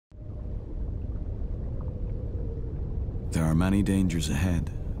There are many dangers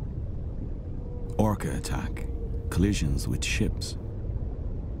ahead. Orca attack, collisions with ships.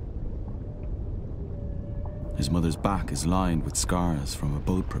 His mother's back is lined with scars from a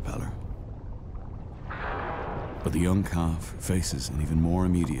boat propeller. But the young calf faces an even more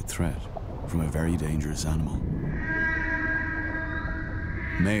immediate threat from a very dangerous animal.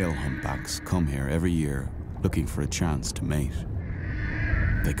 Male humpbacks come here every year looking for a chance to mate.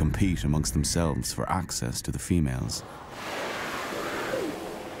 They compete amongst themselves for access to the females.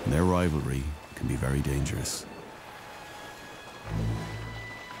 And their rivalry can be very dangerous.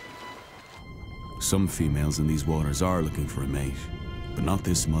 Some females in these waters are looking for a mate, but not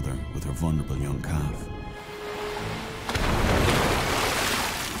this mother with her vulnerable young calf.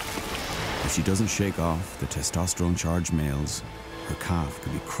 If she doesn't shake off the testosterone-charged males, her calf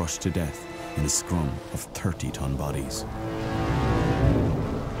could be crushed to death in a scrum of 30-ton bodies.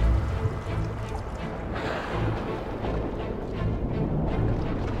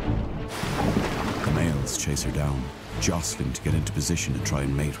 The males chase her down, jostling to get into position to try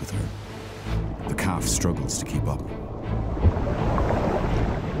and mate with her. The calf struggles to keep up.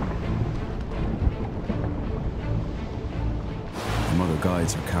 The mother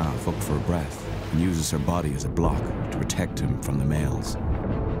guides her calf up for a breath and uses her body as a block to protect him from the males.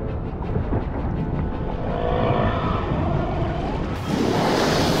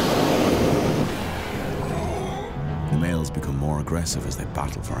 The males become more aggressive as they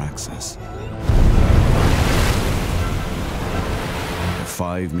battle for access. Their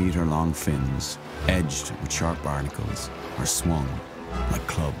 5-meter-long fins, edged with sharp barnacles, are swung like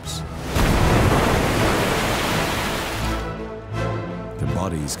clubs. Their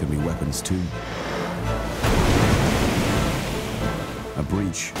bodies can be weapons too. A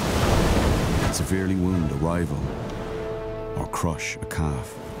breach can severely wound a rival or crush a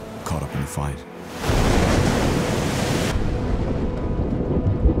calf caught up in the fight.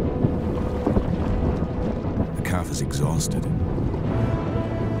 The calf is exhausted.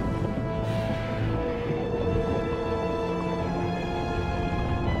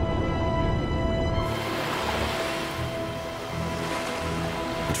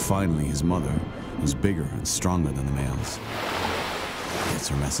 But finally, his mother, who's bigger and stronger than the males, gets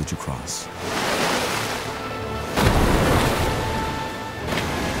her message across.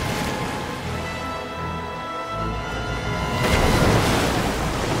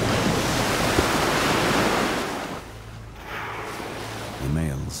 The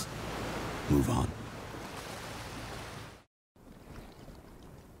males move on.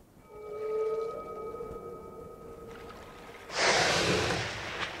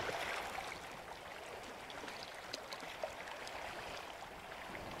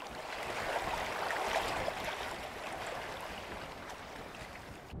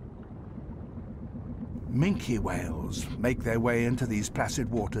 Minke whales make their way into these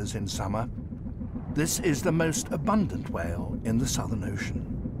placid waters in summer. This is the most abundant whale in the Southern Ocean.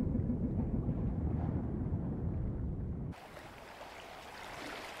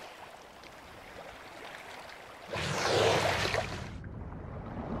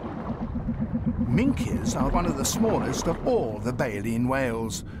 Minkes are one of the smallest of all the baleen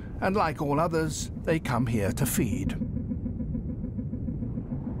whales, and like all others, they come here to feed.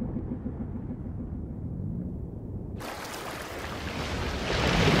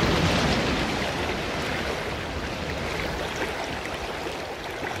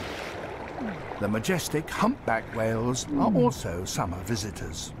 The majestic humpback whales are also summer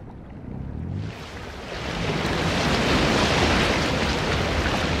visitors.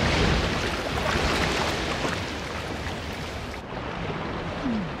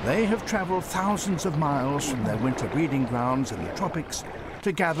 They have travelled thousands of miles from their winter breeding grounds in the tropics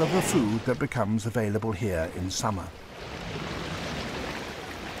to gather the food that becomes available here in summer.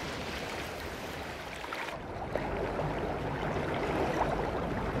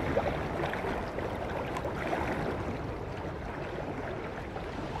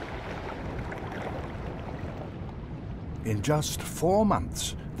 In just 4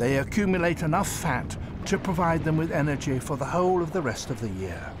 months, they accumulate enough fat to provide them with energy for the whole of the rest of the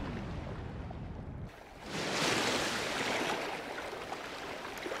year.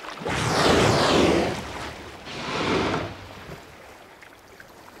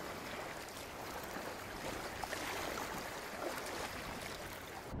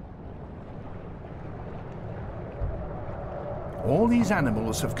 All these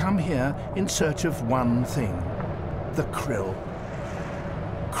animals have come here in search of one thing: the krill.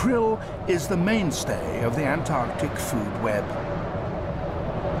 Krill is the mainstay of the Antarctic food web.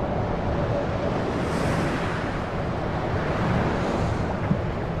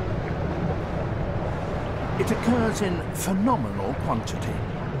 It occurs in phenomenal quantity,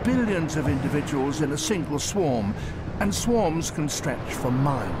 billions of individuals in a single swarm, and swarms can stretch for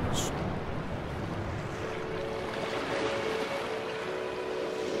miles.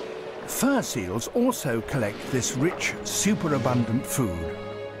 Fur seals also collect this rich, superabundant food.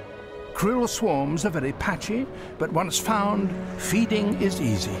 Krill swarms are very patchy, but once found, feeding is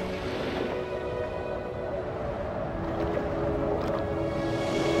easy.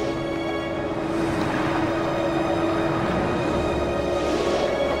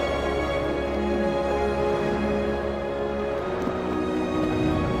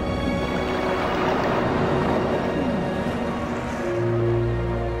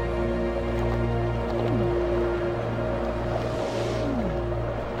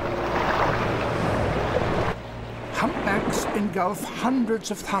 Humpbacks engulf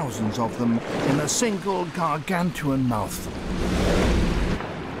hundreds of thousands of them in a single gargantuan mouth.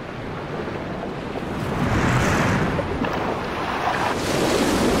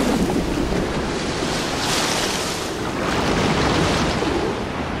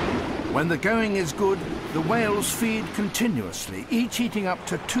 When the going is good, the whales feed continuously, each eating up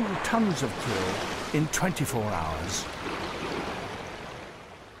to 2 tons of krill in 24 hours.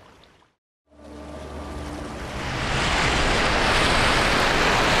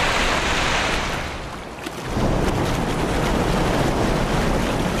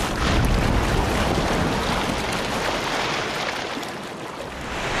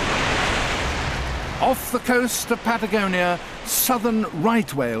 Off the coast of Patagonia, southern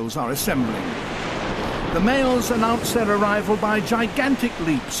right whales are assembling. The males announce their arrival by gigantic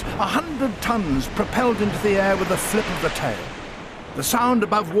leaps, 100 tons propelled into the air with a flip of the tail. The sound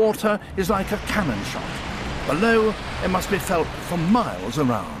above water is like a cannon shot. Below, it must be felt for miles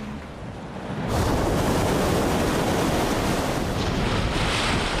around.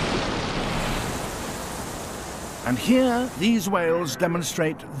 And here, these whales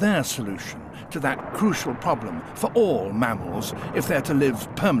demonstrate their solution to that crucial problem for all mammals if they're to live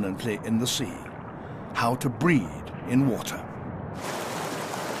permanently in the sea: how to breed in water.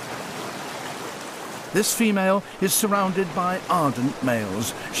 This female is surrounded by ardent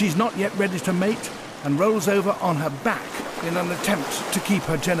males. She's not yet ready to mate and rolls over on her back in an attempt to keep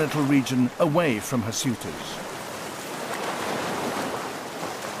her genital region away from her suitors.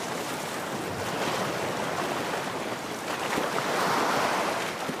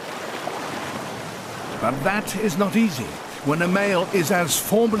 But that is not easy when a male is as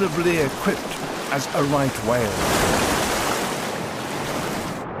formidably equipped as a right whale.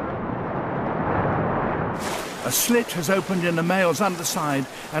 A slit has opened in a male's underside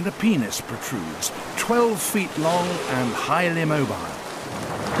and a penis protrudes, 12 feet long and highly mobile.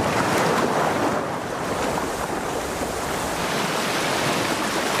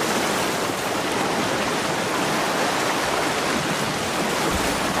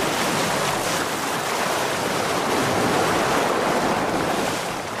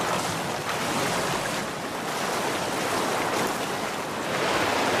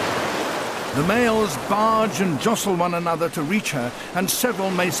 The males barge and jostle one another to reach her, and several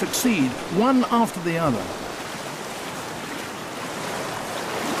may succeed, one after the other.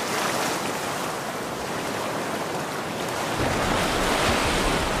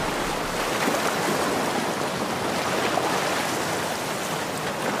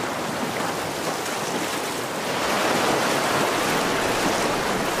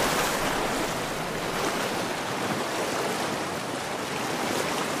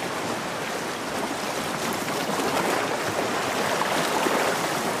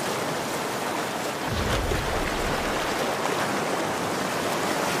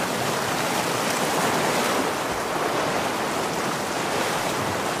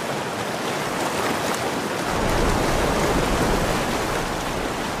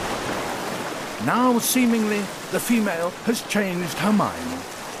 Now, seemingly, the female has changed her mind.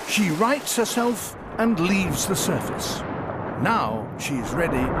 She rights herself and leaves the surface. Now she is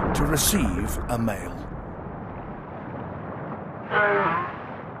ready to receive a male.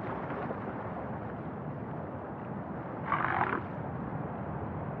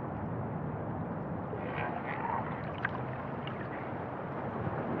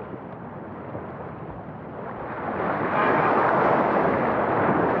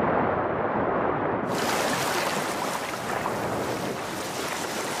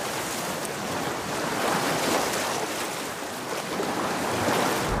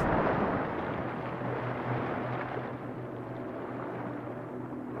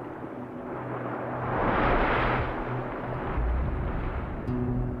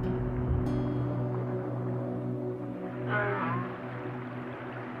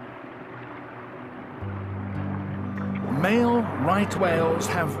 Male right whales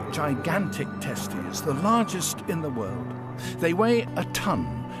have gigantic testes, the largest in the world. They weigh a ton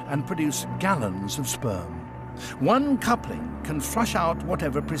and produce gallons of sperm. One coupling can flush out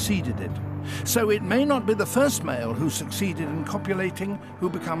whatever preceded it. So it may not be the first male who succeeded in copulating who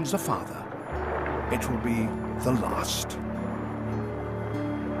becomes a father. It will be the last.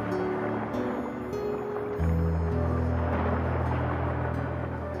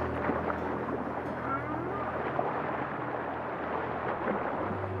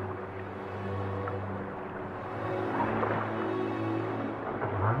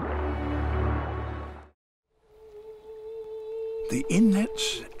 The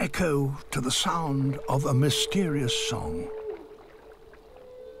inlets echo to the sound of a mysterious song.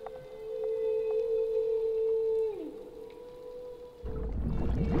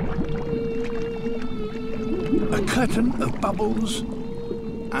 A curtain of bubbles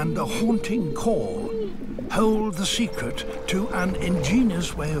and a haunting call hold the secret to an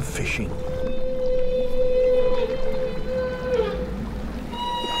ingenious way of fishing.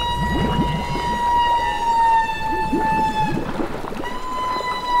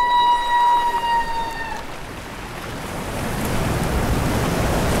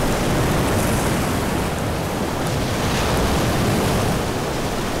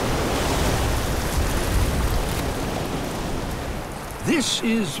 This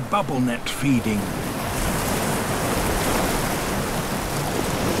is bubble net feeding.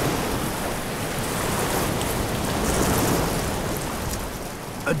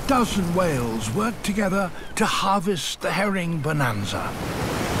 A dozen whales work together to harvest the herring bonanza.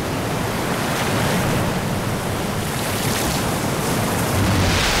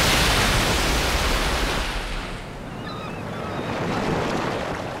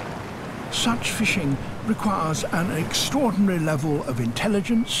 Such fishing requires an extraordinary level of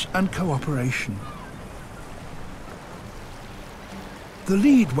intelligence and cooperation. The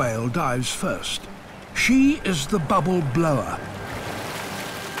lead whale dives first. She is the bubble blower.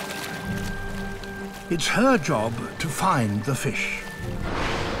 It's her job to find the fish.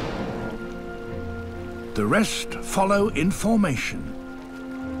 The rest follow in formation.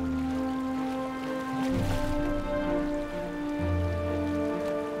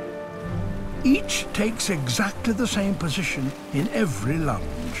 Each takes exactly the same position in every lunge.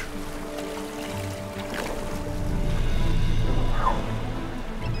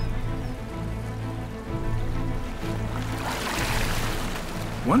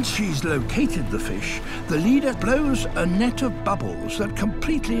 Once she's located the fish, the leader blows a net of bubbles that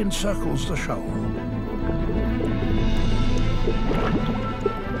completely encircles the shoal.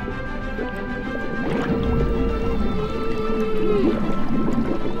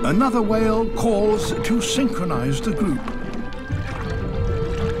 Another whale calls to synchronize the group.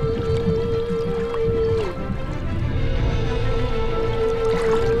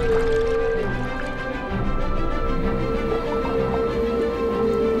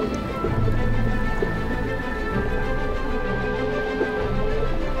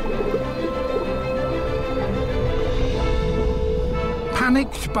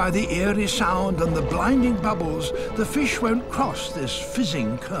 Panicked by the eerie sound and the blinding bubbles, the fish won't cross this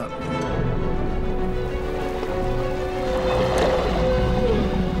fizzing curtain.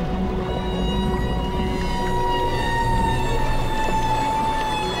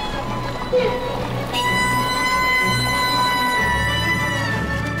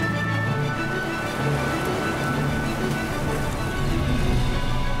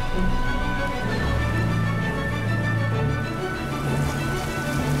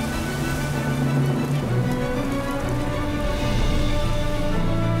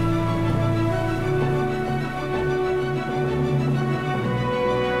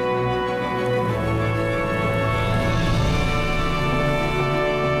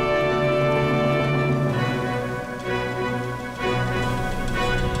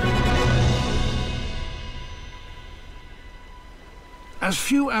 As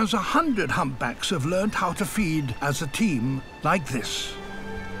few as 100 humpbacks have learned how to feed as a team like this.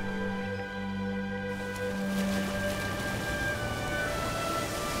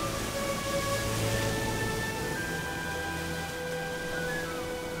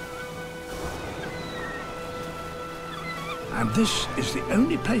 And this is the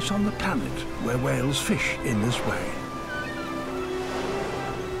only place on the planet where whales fish in this way.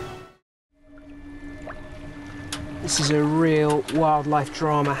 This is a real wildlife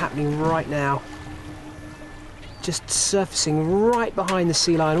drama happening right now. Just surfacing right behind the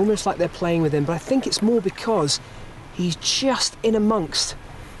sea lion, almost like they're playing with him, but I think it's more because he's just in amongst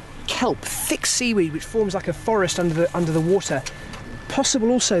kelp, thick seaweed, which forms like a forest under the water. Possible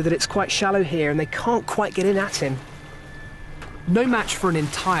also that it's quite shallow here and they can't quite get in at him. No match for an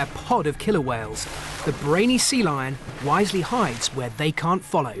entire pod of killer whales, the brainy sea lion wisely hides where they can't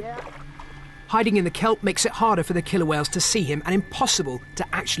follow. Hiding in the kelp makes it harder for the killer whales to see him and impossible to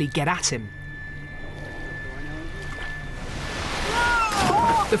actually get at him.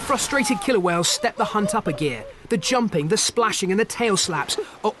 The frustrated killer whales step the hunt up a gear. The jumping, the splashing and the tail slaps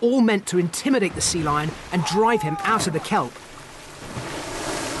are all meant to intimidate the sea lion and drive him out of the kelp.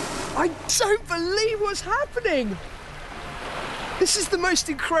 I don't believe what's happening! This is the most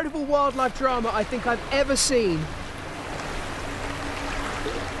incredible wildlife drama I think I've ever seen.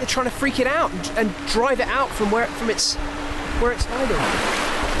 They're trying to freak it out and drive it out from where it's hiding.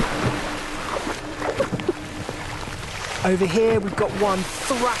 Over here we've got one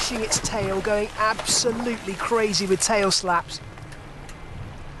thrashing its tail, going absolutely crazy with tail slaps.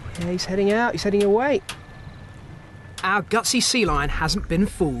 Yeah, he's heading out, he's heading away. Our gutsy sea lion hasn't been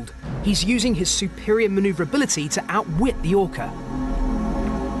fooled. He's using his superior manoeuvrability to outwit the orca.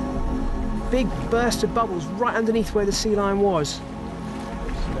 Big burst of bubbles right underneath where the sea lion was.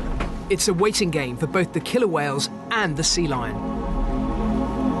 It's a waiting game for both the killer whales and the sea lion.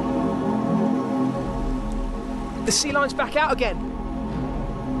 The sea lion's back out again.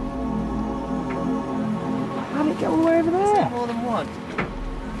 How did it get all the way over there? Is there more than one?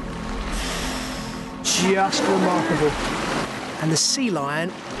 Just remarkable. And the sea lion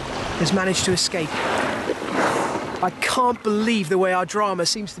has managed to escape. I can't believe the way our drama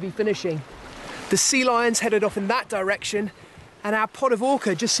seems to be finishing. The sea lion's headed off in that direction, and our pod of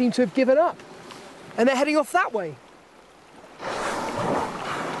orca just seem to have given up. And they're heading off that way.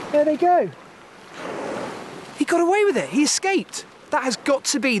 There they go. He got away with it, he escaped. That has got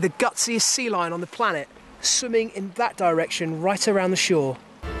to be the gutsiest sea lion on the planet, swimming in that direction right around the shore.